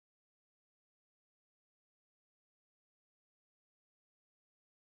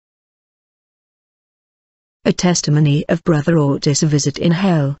A testimony of Brother Otis' visit in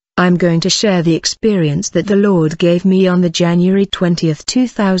hell. I'm going to share the experience that the Lord gave me on the January 20,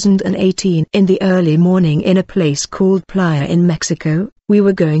 2018 in the early morning in a place called Playa in Mexico. We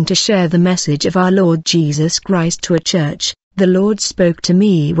were going to share the message of our Lord Jesus Christ to a church. The Lord spoke to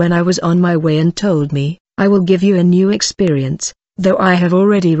me when I was on my way and told me, I will give you a new experience. Though I have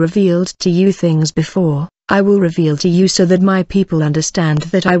already revealed to you things before, I will reveal to you so that my people understand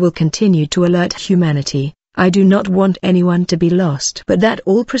that I will continue to alert humanity. I do not want anyone to be lost but that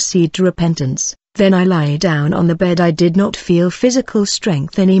all proceed to repentance. Then I lie down on the bed. I did not feel physical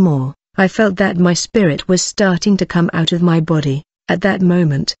strength anymore. I felt that my spirit was starting to come out of my body. At that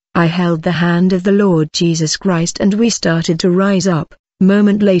moment, I held the hand of the Lord Jesus Christ and we started to rise up.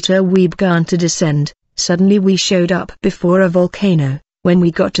 Moment later we began to descend. Suddenly we showed up before a volcano. When we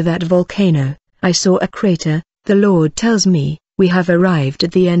got to that volcano, I saw a crater. The Lord tells me, we have arrived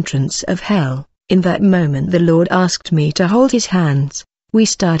at the entrance of hell. In that moment the Lord asked me to hold his hands. We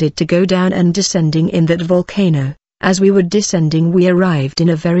started to go down and descending in that volcano. As we were descending we arrived in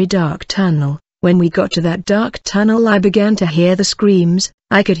a very dark tunnel. When we got to that dark tunnel I began to hear the screams.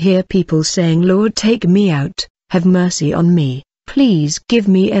 I could hear people saying, Lord, take me out, have mercy on me, please give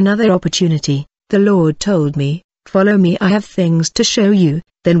me another opportunity. The Lord told me, follow me, I have things to show you.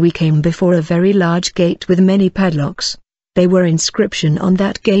 Then we came before a very large gate with many padlocks. There were inscription on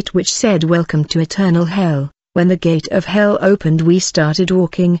that gate which said welcome to eternal hell. When the gate of hell opened we started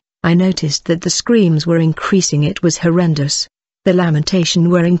walking. I noticed that the screams were increasing. It was horrendous. The lamentation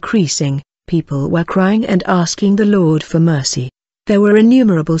were increasing. People were crying and asking the Lord for mercy. There were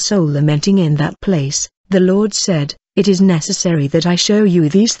innumerable souls lamenting in that place. The Lord said, it is necessary that I show you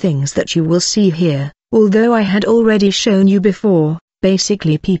these things that you will see here. Although I had already shown you before,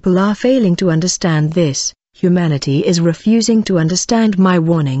 basically people are failing to understand this. Humanity is refusing to understand my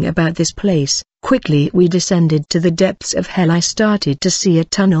warning about this place. Quickly we descended to the depths of hell. I started to see a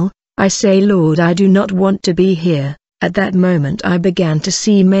tunnel. I say, Lord, I do not want to be here. At that moment I began to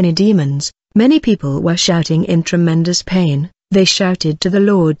see many demons. Many people were shouting in tremendous pain. They shouted to the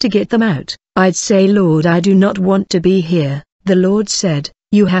Lord to get them out. I'd say, Lord, I do not want to be here. The Lord said,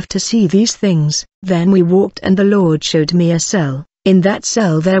 you have to see these things. Then we walked and the Lord showed me a cell. In that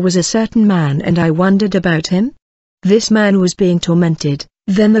cell there was a certain man and I wondered about him. This man was being tormented.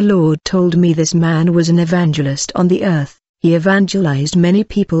 Then the Lord told me this man was an evangelist on the earth. He evangelized many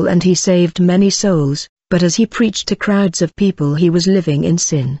people and he saved many souls, but as he preached to crowds of people he was living in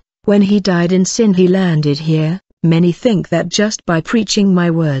sin. When he died in sin he landed here. Many think that just by preaching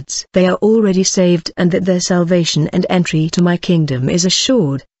my words they are already saved and that their salvation and entry to my kingdom is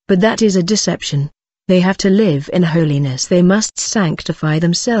assured, but that is a deception. They have to live in holiness. They must sanctify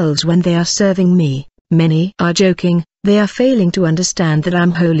themselves when they are serving me. Many are joking. They are failing to understand that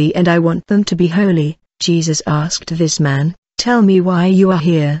I'm holy and I want them to be holy. Jesus asked this man, tell me why you are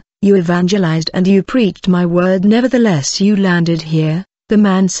here. You evangelized and you preached my word, nevertheless you landed here. The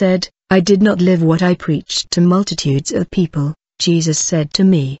man said, I did not live what I preached to multitudes of people. Jesus said to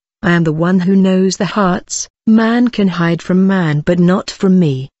me, I am the one who knows the hearts. Man can hide from man but not from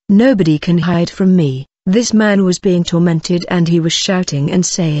me. Nobody can hide from me. This man was being tormented and he was shouting and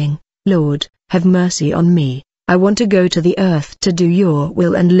saying, Lord, have mercy on me. I want to go to the earth to do your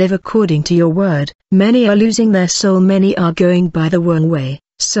will and live according to your word. Many are losing their soul. Many are going by the wrong way.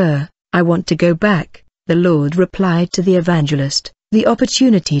 Sir, I want to go back. The Lord replied to the evangelist, the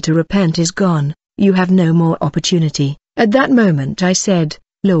opportunity to repent is gone. You have no more opportunity. At that moment I said,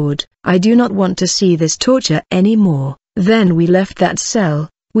 Lord, I do not want to see this torture anymore. Then we left that cell.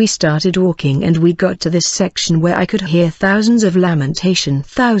 We started walking and we got to this section where I could hear thousands of lamentation,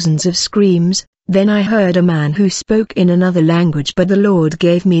 thousands of screams. Then I heard a man who spoke in another language, but the Lord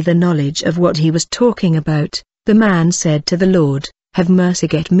gave me the knowledge of what he was talking about. The man said to the Lord, have mercy,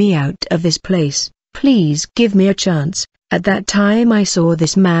 get me out of this place. Please give me a chance. At that time I saw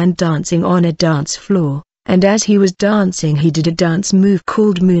this man dancing on a dance floor, and as he was dancing he did a dance move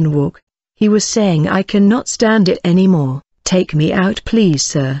called moonwalk. He was saying, I cannot stand it anymore. Take me out please,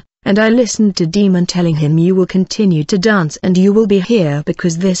 sir. And I listened to demon telling him, you will continue to dance and you will be here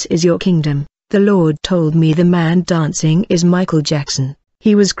because this is your kingdom. The Lord told me the man dancing is Michael Jackson.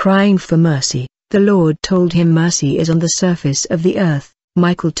 He was crying for mercy. The Lord told him mercy is on the surface of the earth.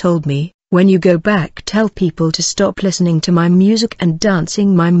 Michael told me, when you go back tell people to stop listening to my music and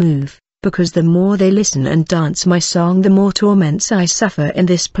dancing my move, because the more they listen and dance my song the more torments I suffer in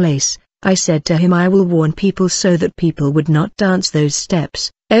this place. I said to him, I will warn people so that people would not dance those steps.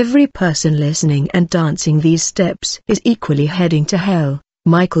 Every person listening and dancing these steps is equally heading to hell.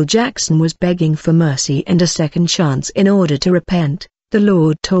 Michael Jackson was begging for mercy and a second chance in order to repent. The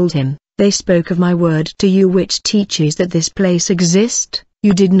Lord told him, They spoke of my word to you which teaches that this place exists.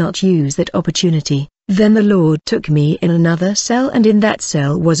 You did not use that opportunity. Then the Lord took me in another cell, and in that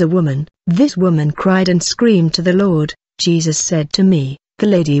cell was a woman. This woman cried and screamed to the Lord. Jesus said to me, the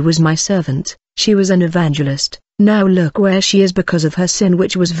lady was my servant, she was an evangelist. Now look where she is because of her sin,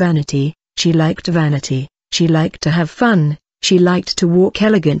 which was vanity. She liked vanity, she liked to have fun, she liked to walk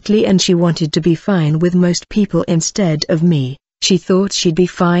elegantly, and she wanted to be fine with most people instead of me. She thought she'd be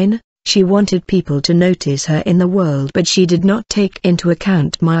fine, she wanted people to notice her in the world, but she did not take into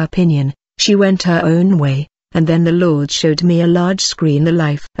account my opinion. She went her own way, and then the Lord showed me a large screen, the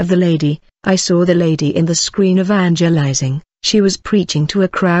life of the lady. I saw the lady in the screen evangelizing. She was preaching to a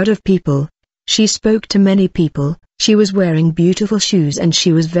crowd of people. She spoke to many people. She was wearing beautiful shoes, and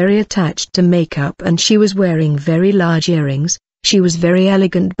she was very attached to makeup, and she was wearing very large earrings. She was very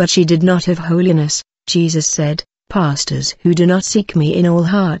elegant, but she did not have holiness. Jesus said, pastors who do not seek me in all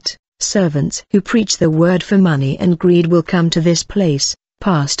heart, servants who preach the word for money and greed will come to this place.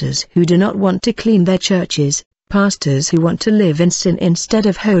 Pastors who do not want to clean their churches, pastors who want to live in sin instead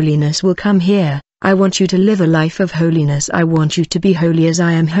of holiness will come here. I want you to live a life of holiness. I want you to be holy as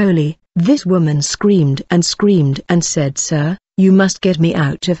I am holy. This woman screamed and said, Sir, you must get me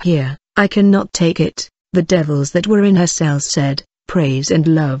out of here. I cannot take it. The devils that were in her cells said, Praise and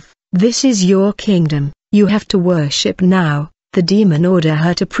love, this is your kingdom, you have to worship now. The demon ordered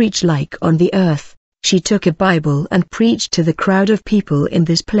her to preach like on the earth. She took a Bible and preached to the crowd of people in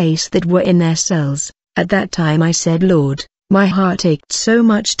this place that were in their cells. At that time I said, Lord, my heart ached so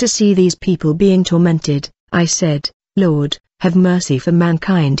much to see these people being tormented. I said, Lord, have mercy for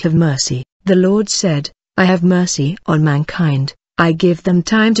mankind, have mercy. The Lord said, I have mercy on mankind. I give them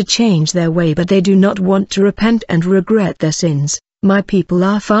time to change their way, but they do not want to repent and regret their sins. My people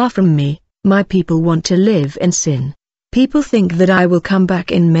are far from me. My people want to live in sin. People think that I will come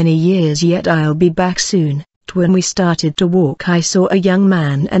back in many years, yet I'll be back soon. When we started to walk, I saw a young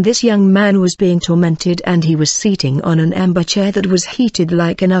man, and this young man was being tormented, and he was sitting on an amber chair that was heated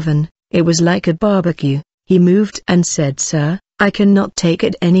like an oven. It was like a barbecue. He moved and said, Sir, I cannot take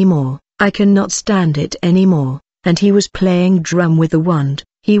it anymore. I cannot stand it anymore. And he was playing drum with a wand.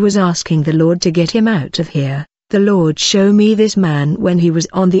 He was asking the Lord to get him out of here. The Lord showed me this man when he was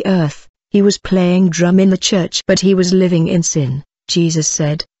on the earth. He was playing drum in the church, but he was living in sin. Jesus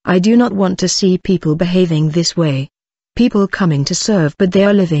said, I do not want to see people behaving this way. People coming to serve, but they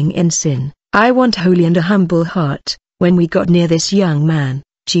are living in sin. I want holy and a humble heart. When we got near this young man,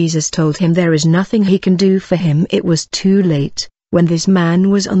 Jesus told him there is nothing he can do for him. It was too late. When this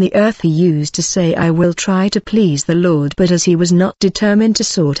man was on the earth, he used to say, I will try to please the Lord, but as he was not determined to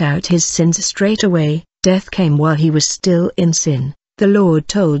sort out his sins straight away, death came while he was still in sin. The Lord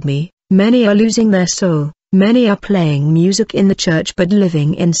told me, many are losing their soul, many are playing music in the church but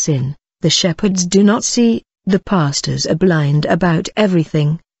living in sin. The shepherds do not see, the pastors are blind about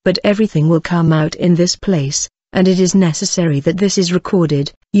everything, but everything will come out in this place, and it is necessary that this is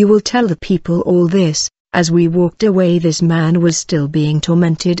recorded. You will tell the people all this. As we walked away, this man was still being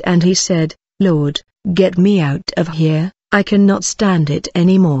tormented, and he said, Lord, get me out of here, I cannot stand it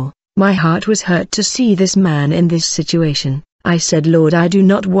anymore. My heart was hurt to see this man in this situation. I said, Lord, I do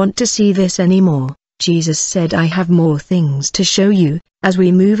not want to see this anymore. Jesus said, I have more things to show you. As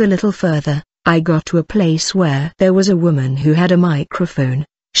we move a little further, I got to a place where there was a woman who had a microphone.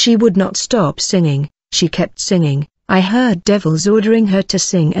 She would not stop singing, she kept singing. I heard devils ordering her to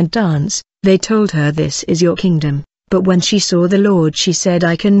sing and dance. They told her, this is your kingdom. But when she saw the Lord, she said,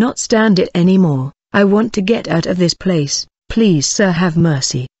 I cannot stand it anymore. I want to get out of this place. Please, sir, have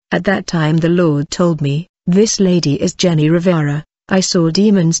mercy. At that time the Lord told me, this lady is Jenny Rivera. I saw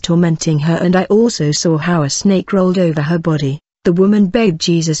demons tormenting her, and I also saw how a snake rolled over her body. The woman begged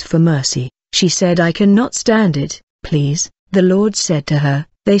Jesus for mercy. She said, I cannot stand it, please. The Lord said to her,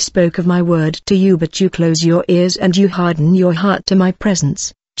 they spoke of my word to you, but you close your ears and you harden your heart to my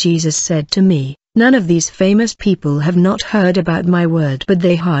presence. Jesus said to me, none of these famous people have not heard about my word, but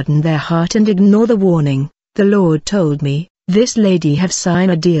they harden their heart and ignore the warning. The Lord told me, this lady have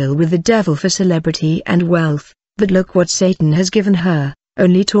signed a deal with the devil for celebrity and wealth, but look what Satan has given her,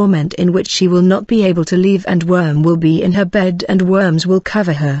 only torment in which she will not be able to leave, and worm will be in her bed and worms will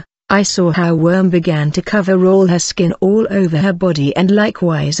cover her. I saw how worm began to cover all her skin all over her body, and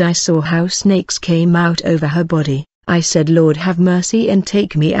likewise I saw how snakes came out over her body. I said, Lord, have mercy and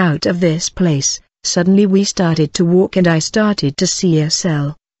take me out of this place. Suddenly we started to walk, and I started to see a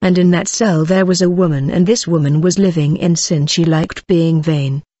cell, and in that cell there was a woman, and this woman was living in sin. She liked being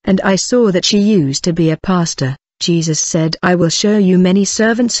vain, and I saw that she used to be a pastor. Jesus said, I will show you many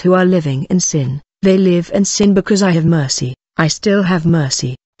servants who are living in sin. They live in sin because I have mercy. I still have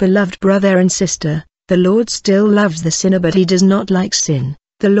mercy. Beloved brother and sister, the Lord still loves the sinner, but he does not like sin.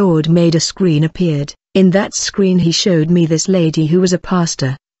 The Lord made a screen appeared. In that screen he showed me this lady who was a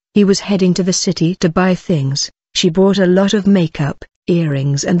pastor. He was heading to the city to buy things. She bought a lot of makeup,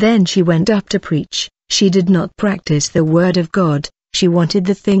 earrings, and then she went up to preach. She did not practice the word of God. She wanted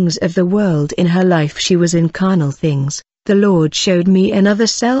the things of the world in her life. She was in carnal things. The Lord showed me another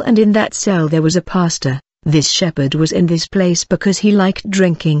cell, and in that cell there was a pastor. This shepherd was in this place because he liked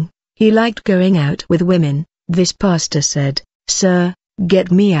drinking. He liked going out with women. This pastor said, "Sir,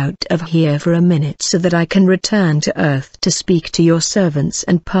 get me out of here for a minute so that I can return to earth to speak to your servants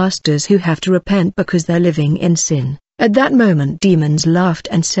and pastors who have to repent because they're living in sin." At that moment demons laughed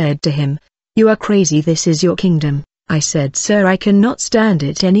and said to him, "You are crazy, this is your kingdom." I said, "Sir, I cannot stand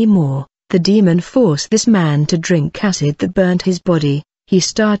it anymore." The demon forced this man to drink acid that burnt his body. He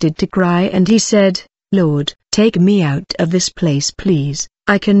started to cry and he said, "Lord, take me out of this place please.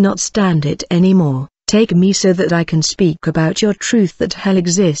 I cannot stand it anymore. Take me so that I can speak about your truth that hell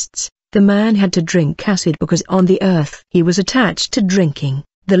exists." The man had to drink acid because on the earth he was attached to drinking.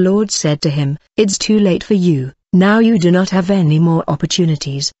 The Lord said to him, "It's too late for you, now you do not have any more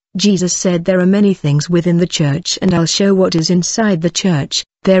opportunities." Jesus said there are many things within the church and I'll show what is inside the church.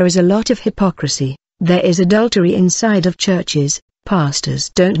 There is a lot of hypocrisy. There is adultery inside of churches. Pastors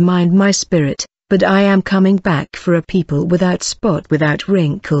don't mind my spirit, but I am coming back for a people without spot, without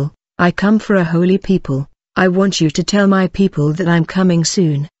wrinkle. I come for a holy people. I want you to tell my people that I'm coming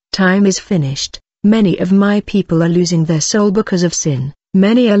soon. Time is finished. Many of my people are losing their soul because of sin.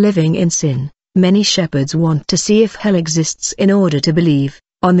 Many are living in sin. Many shepherds want to see if hell exists in order to believe.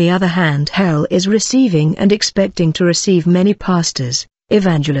 On the other hand, hell is receiving and expecting to receive many pastors,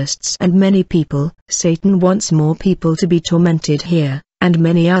 evangelists and many people. Satan wants more people to be tormented here, and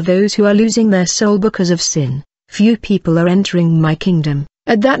many are those who are losing their soul because of sin. Few people are entering my kingdom.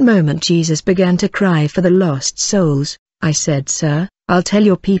 At that moment Jesus began to cry for the lost souls. I said, "Sir, I'll tell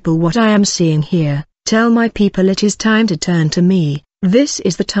your people what I am seeing here. Tell my people it is time to turn to me. This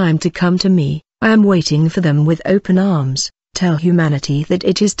is the time to come to me. I am waiting for them with open arms. Tell humanity that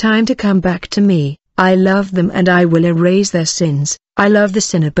it is time to come back to me. I love them and I will erase their sins. I love the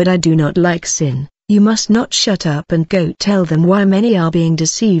sinner but I do not like sin." You must not shut up and go tell them why many are being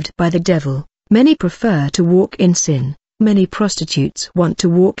deceived by the devil. Many prefer to walk in sin. Many prostitutes want to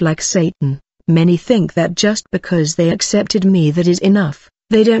walk like Satan. Many think that just because they accepted me that is enough.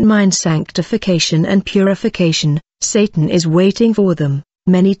 They don't mind sanctification and purification. Satan is waiting for them.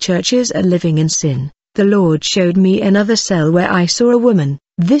 Many churches are living in sin. The Lord showed me another cell where I saw a woman.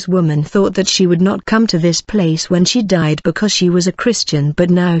 This woman thought that she would not come to this place when she died because she was a Christian, but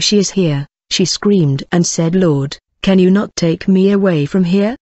now she is here. She screamed and said, "Lord, can you not take me away from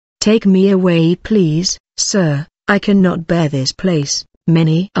here? Take me away please, sir, I cannot bear this place.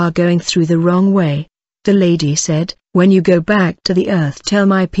 Many are going through the wrong way." The lady said, "When you go back to the earth tell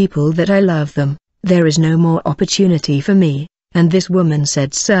my people that I love them. There is no more opportunity for me." And this woman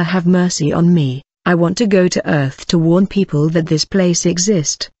said, "Sir, have mercy on me. I want to go to earth to warn people that this place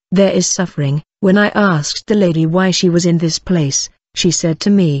exists. There is suffering." When I asked the lady why she was in this place, she said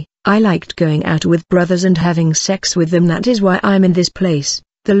to me, "I liked going out with brothers and having sex with them, that is why I'm in this place."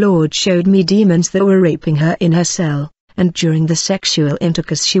 The Lord showed me demons that were raping her in her cell, and during the sexual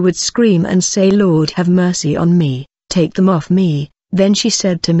intercourse she would scream and say, "Lord, have mercy on me, take them off me." Then she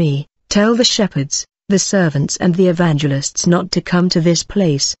said to me, "Tell the shepherds, the servants and the evangelists not to come to this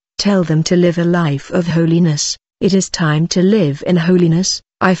place. Tell them to live a life of holiness. It is time to live in holiness.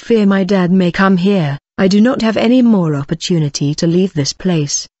 I fear my dad may come here. I do not have any more opportunity to leave this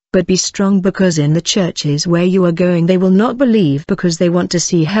place. But be strong, because in the churches where you are going they will not believe because they want to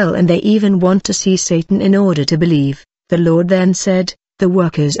see hell, and they even want to see Satan in order to believe." The Lord then said, "The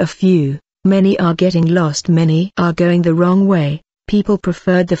workers are few, many are getting lost, many are going the wrong way. People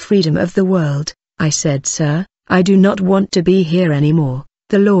preferred the freedom of the world." I said, "Sir, I do not want to be here anymore."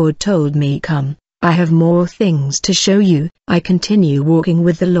 The Lord told me, "Come, I have more things to show you." I continue walking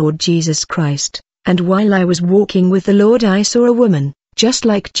with the Lord Jesus Christ, and while I was walking with the Lord I saw a woman, just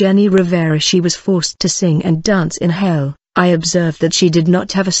like Jenny Rivera. She was forced to sing and dance in hell. I observed that she did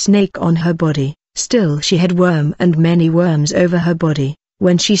not have a snake on her body, still she had worm and many worms over her body.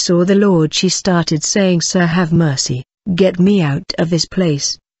 When she saw the Lord she started saying, "Sir, have mercy, get me out of this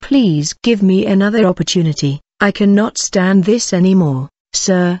place. Please give me another opportunity. I cannot stand this anymore.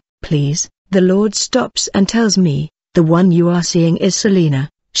 Sir, please." The Lord stops and tells me, "The one you are seeing is Selena."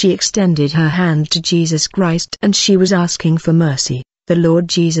 She extended her hand to Jesus Christ and she was asking for mercy. The Lord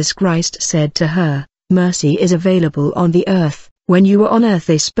Jesus Christ said to her, "Mercy is available on the earth. When you were on earth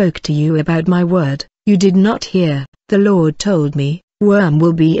they spoke to you about my word. You did not hear." The Lord told me, Worm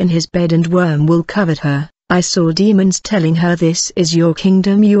will be in his bed and worm will covet her. I saw demons telling her, this is your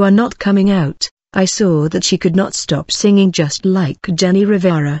kingdom, you are not coming out. I saw that she could not stop singing, just like Jenni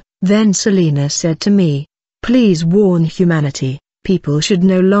Rivera. Then Selena said to me, please warn humanity, people should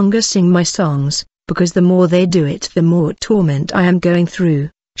no longer sing my songs, because the more they do it the more torment I am going through.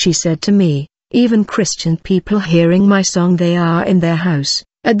 She said to me, even Christian people hearing my song, they are in their house.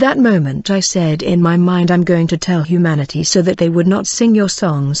 At that moment I said in my mind, I'm going to tell humanity so that they would not sing your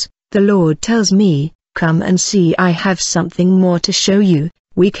songs. The Lord tells me, come and see, I have something more to show you.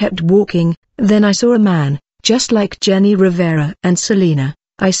 We kept walking, then I saw a man, just like Jenni Rivera and Selena.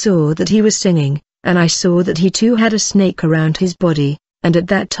 I saw that he was singing, and I saw that he too had a snake around his body, and at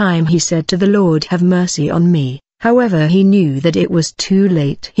that time he said to the Lord, have mercy on me. However, he knew that it was too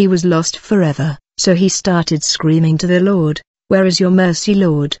late, he was lost forever, so he started screaming to the Lord, where is your mercy,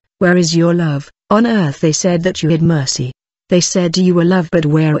 Lord, where is your love? On earth they said that you had mercy. They said you were love, but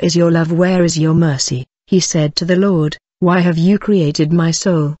where is your love, where is your mercy? He said to the Lord, why have you created my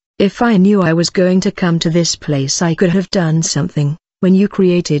soul? If I knew I was going to come to this place I could have done something. When you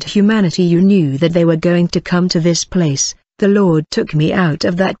created humanity you knew that they were going to come to this place. The Lord took me out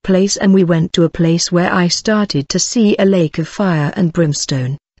of that place and we went to a place where I started to see a lake of fire and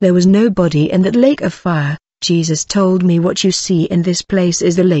brimstone. There was nobody in that lake of fire. Jesus told me, what you see in this place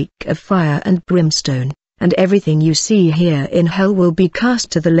is the lake of fire and brimstone, and everything you see here in hell will be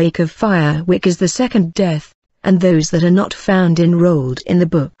cast to the lake of fire, which is the second death, and those that are not found enrolled in the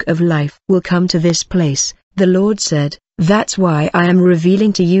book of life will come to this place. The Lord said, that's why I am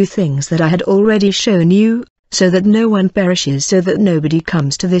revealing to you things that I had already shown you, so that no one perishes, so that nobody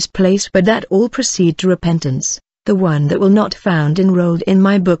comes to this place, but that all proceed to repentance. The one that will not found enrolled in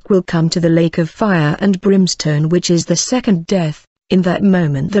my book will come to the lake of fire and brimstone, which is the second death. In that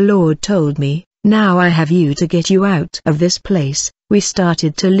moment the Lord told me, now I have you to get you out of this place. We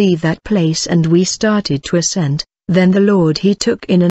started to leave that place and we started to ascend. Then the Lord, he took in